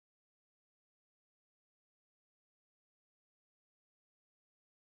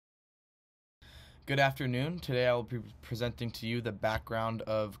Good afternoon. Today I will be presenting to you the background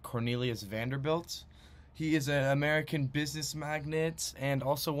of Cornelius Vanderbilt. He is an American business magnate and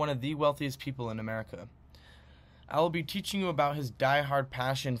also one of the wealthiest people in America. I will be teaching you about his die-hard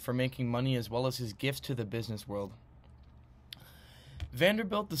passion for making money as well as his gifts to the business world.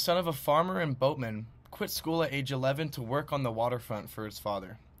 Vanderbilt, the son of a farmer and boatman, quit school at age 11 to work on the waterfront for his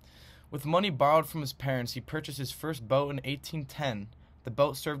father. With money borrowed from his parents, he purchased his first boat in 1810. The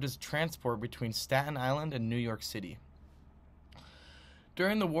boat served as transport between Staten Island and New York City.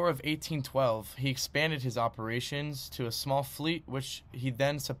 During the War of 1812, he expanded his operations to a small fleet, which he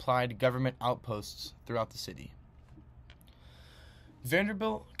then supplied government outposts throughout the city.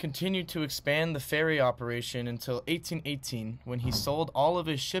 Vanderbilt continued to expand the ferry operation until 1818, when he sold all of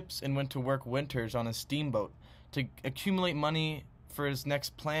his ships and went to work winters on a steamboat to accumulate money for his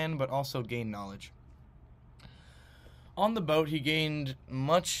next plan, but also gain knowledge. On the boat, he gained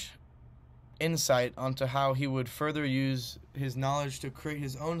much insight onto how he would further use his knowledge to create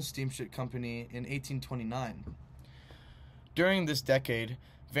his own steamship company in 1829. During this decade,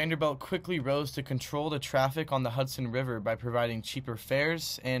 Vanderbilt quickly rose to control the traffic on the Hudson River by providing cheaper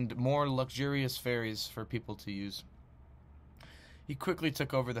fares and more luxurious ferries for people to use. He quickly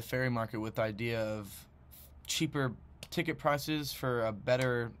took over the ferry market with the idea of cheaper ticket prices for a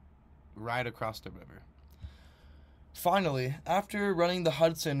better ride across the river. Finally, after running the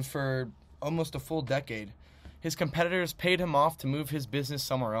Hudson for almost a full decade, his competitors paid him off to move his business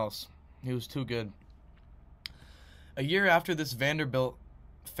somewhere else. He was too good. A year after this, Vanderbilt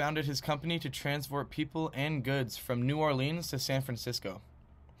founded his company to transport people and goods from New Orleans to San Francisco,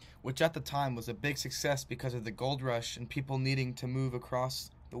 which at the time was a big success because of the gold rush and people needing to move across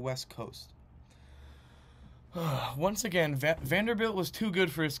the West Coast. Once again, Vanderbilt was too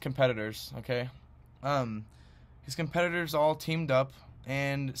good for his competitors, okay? His competitors all teamed up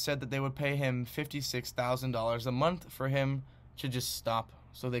and said that they would pay him $56,000 a month for him to just stop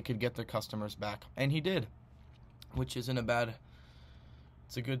so they could get their customers back. And he did, which isn't a bad,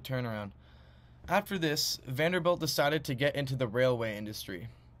 it's a good turnaround. After this, Vanderbilt decided to get into the railway industry.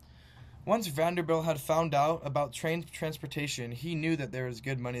 Once Vanderbilt had found out about train transportation, he knew that there was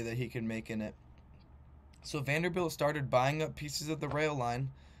good money that he could make in it. So Vanderbilt started buying up pieces of the rail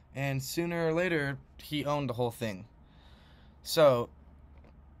line, and sooner or later, he owned the whole thing. So,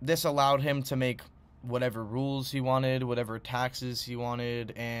 this allowed him to make whatever rules he wanted, whatever taxes he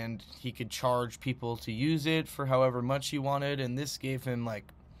wanted, and he could charge people to use it for however much he wanted, and this gave him,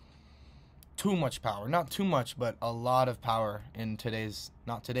 too much power. Not too much, but a lot of power in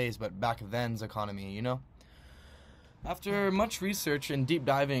not today's, but back then's economy, you know? After much research and deep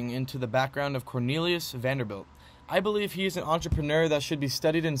diving into the background of Cornelius Vanderbilt, I believe he is an entrepreneur that should be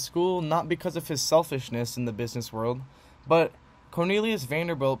studied in school, not because of his selfishness in the business world, but Cornelius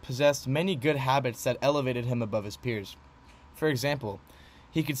Vanderbilt possessed many good habits that elevated him above his peers. For example,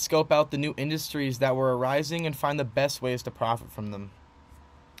 he could scope out the new industries that were arising and find the best ways to profit from them.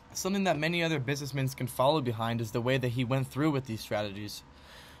 Something that many other businessmen can follow behind is the way that he went through with these strategies.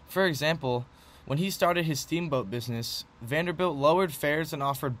 For example, when he started his steamboat business, Vanderbilt lowered fares and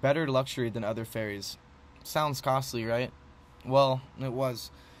offered better luxury than other ferries. Sounds costly, right? Well, it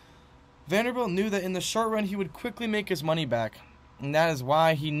was. Vanderbilt knew that in the short run he would quickly make his money back, and that is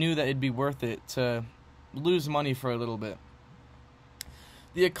why he knew that it'd be worth it to lose money for a little bit.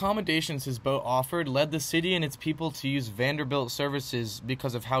 The accommodations his boat offered led the city and its people to use Vanderbilt services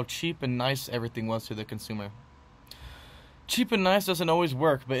because of how cheap and nice everything was to the consumer. Cheap and nice doesn't always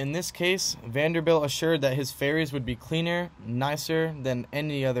work, but in this case, Vanderbilt assured that his ferries would be cleaner, nicer than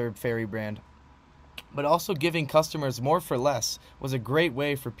any other ferry brand. But also giving customers more for less was a great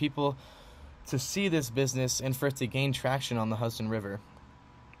way for people to see this business and for it to gain traction on the Hudson River.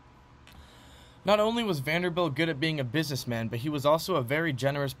 Not only was Vanderbilt good at being a businessman, but he was also a very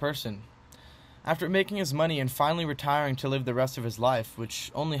generous person. After making his money and finally retiring to live the rest of his life,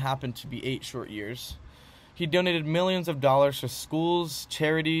 which only happened to be 8 short years, he donated millions of dollars to schools,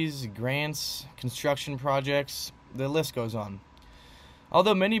 charities, grants, construction projects, the list goes on.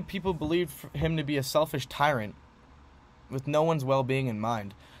 Although many people believed him to be a selfish tyrant with no one's well-being in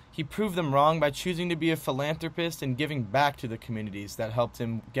mind, he proved them wrong by choosing to be a philanthropist and giving back to the communities that helped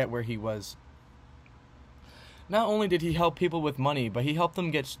him get where he was. Not only did he help people with money, but he helped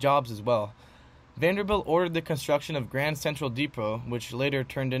them get jobs as well. Vanderbilt ordered the construction of Grand Central Depot, which later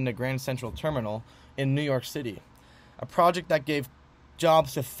turned into Grand Central Terminal, in New York City, a project that gave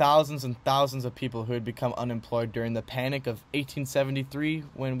jobs to thousands and thousands of people who had become unemployed during the panic of 1873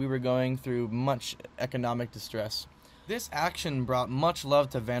 when we were going through much economic distress. This action brought much love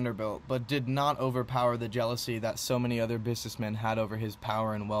to Vanderbilt, but did not overpower the jealousy that so many other businessmen had over his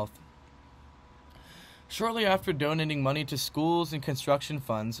power and wealth. Shortly after donating money to schools and construction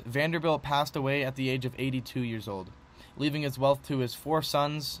funds, Vanderbilt passed away at the age of 82 years old, leaving his wealth to his 4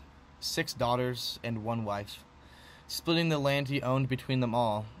 sons, 6 daughters, and 1 wife, splitting the land he owned between them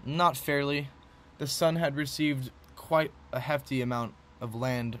all. Not fairly. The son had received quite a hefty amount of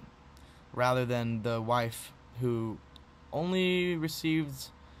land rather than the wife, who only received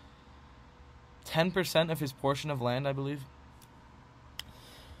 10% of his portion of land, I believe.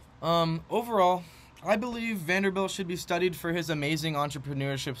 Overall, I believe Vanderbilt should be studied for his amazing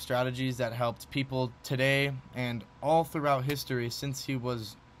entrepreneurship strategies that helped people today and all throughout history since he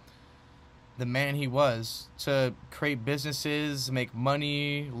was the man he was, to create businesses, make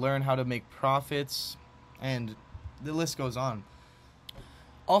money, learn how to make profits, and the list goes on.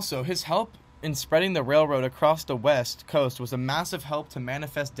 Also, his help in spreading the railroad across the West Coast was a massive help to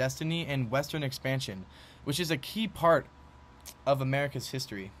manifest destiny and Western expansion, which is a key part of America's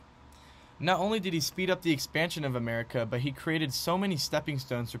history. Not only did he speed up the expansion of America, but he created so many stepping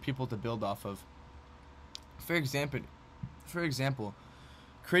stones for people to build off of. For example,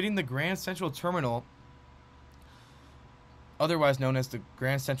 creating the Grand Central Terminal, otherwise known as the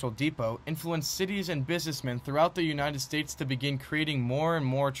Grand Central Depot, influenced cities and businessmen throughout the United States to begin creating more and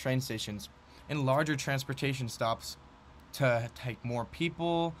more train stations and larger transportation stops to take more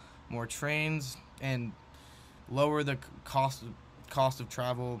people, more trains, and lower the cost of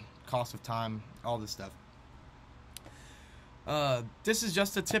travel, cost of time, all this stuff. This is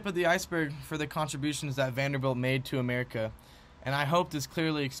just the tip of the iceberg for the contributions that Vanderbilt made to America, and I hope this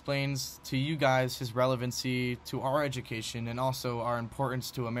clearly explains to you guys his relevancy to our education and also our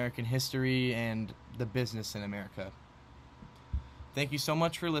importance to American history and the business in America. Thank you so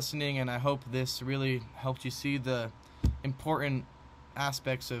much for listening, and I hope this really helped you see the important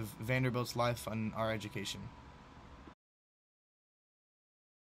aspects of Vanderbilt's life and our education.